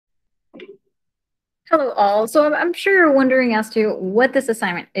Hello all. So I'm sure you're wondering as to what this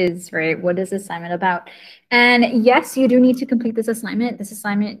assignment is, right? What is this assignment about? And yes, you do need to complete this assignment. This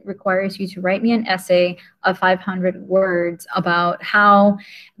assignment requires you to write me an essay of 500 words about how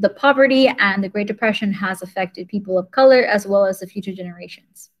the poverty and the Great Depression has affected people of color as well as the future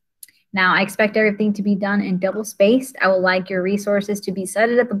generations. Now, I expect everything to be done in double spaced. I would like your resources to be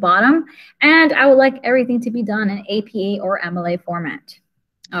cited at the bottom, and I would like everything to be done in APA or MLA format.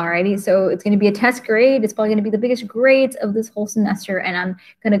 Alrighty, so it's going to be a test grade. It's probably going to be the biggest grades of this whole semester, and I'm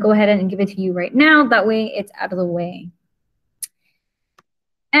going to go ahead and give it to you right now. That way it's out of the way.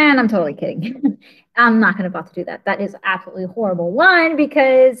 And I'm totally kidding. I'm not going to about to do that. That is absolutely horrible. One,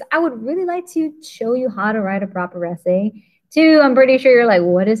 because I would really like to show you how to write a proper essay. Two, I'm pretty sure you're like,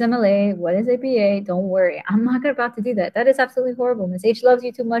 what is MLA? What is APA? Don't worry. I'm not about to do that. That is absolutely horrible. Miss H loves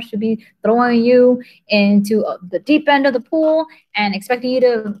you too much to be throwing you into the deep end of the pool and expecting you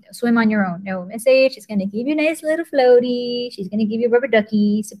to swim on your own. No, Miss H is going to give you a nice little floaty. She's going to give you rubber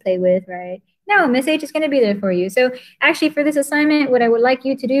duckies to play with, right? No, Miss H is going to be there for you. So actually for this assignment, what I would like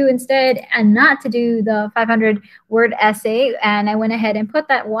you to do instead, and not to do the 500 word essay, and I went ahead and put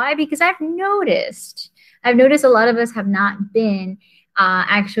that. Why? Because I've noticed a lot of us have not been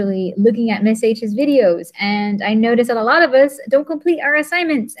actually looking at Miss H's videos. And I noticed that a lot of us don't complete our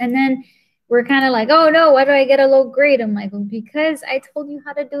assignments. And then we're kind of like, oh no, why do I get a low grade? I'm like, well, because I told you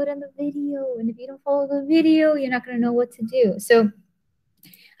how to do it in the video. And if you don't follow the video, you're not going to know what to do. So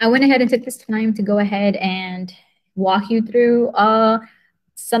I went ahead and took this time to go ahead and walk you through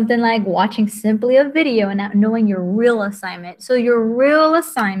something like watching simply a video and not knowing your real assignment. So your real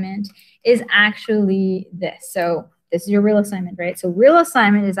assignment is actually this. So this is your real assignment, right? So real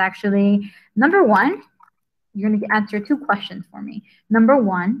assignment is actually, number one, you're going to answer two questions for me. Number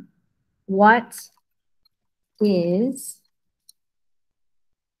one, what is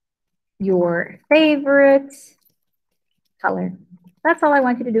your favorite color? That's all I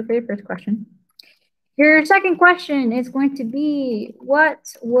want you to do for your first question. Your second question is going to be,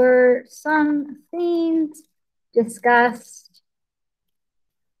 what were some things discussed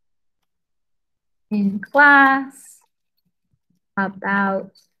in class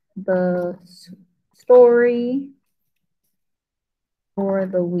about the story for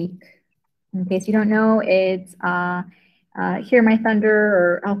the week? In case you don't know, it's Hear My Thunder,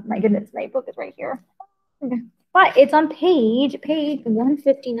 or oh my goodness, my book is right here. But it's on page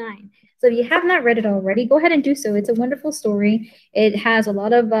 159. So if you have not read it already, go ahead and do so. It's a wonderful story. It has a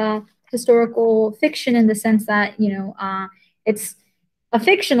lot of historical fiction in the sense that, it's a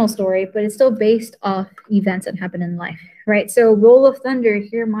fictional story, but it's still based off events that happen in life, right? So Roll of Thunder,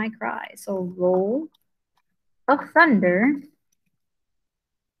 Hear My Cry. So Roll of Thunder,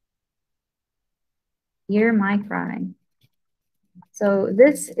 Hear My Cry. So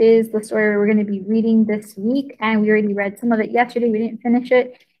this is the story we're going to be reading this week, and we already read some of it yesterday. We didn't finish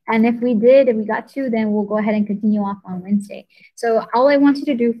it. And if we did, if we got to, then we'll go ahead and continue off on Wednesday. So all I want you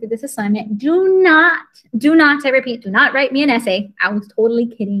to do for this assignment, do not, I repeat, do not write me an essay. I was totally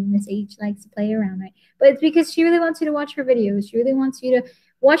kidding. Miss H likes to play around, right? But it's because she really wants you to watch her videos. She really wants you to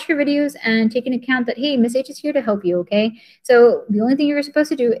watch her videos and take into account that, hey, Miss H is here to help you, okay? So the only thing you're supposed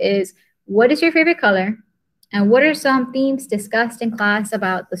to do is, what is your favorite color? And what are some themes discussed in class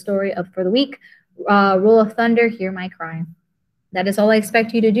about the story of for the week? Roll of Thunder, Hear My Cry. That is all I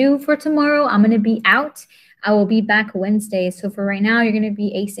expect you to do for tomorrow. I'm going to be out. I will be back Wednesday. So for right now, you're going to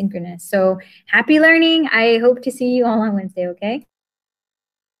be asynchronous. So happy learning. I hope to see you all on Wednesday, okay?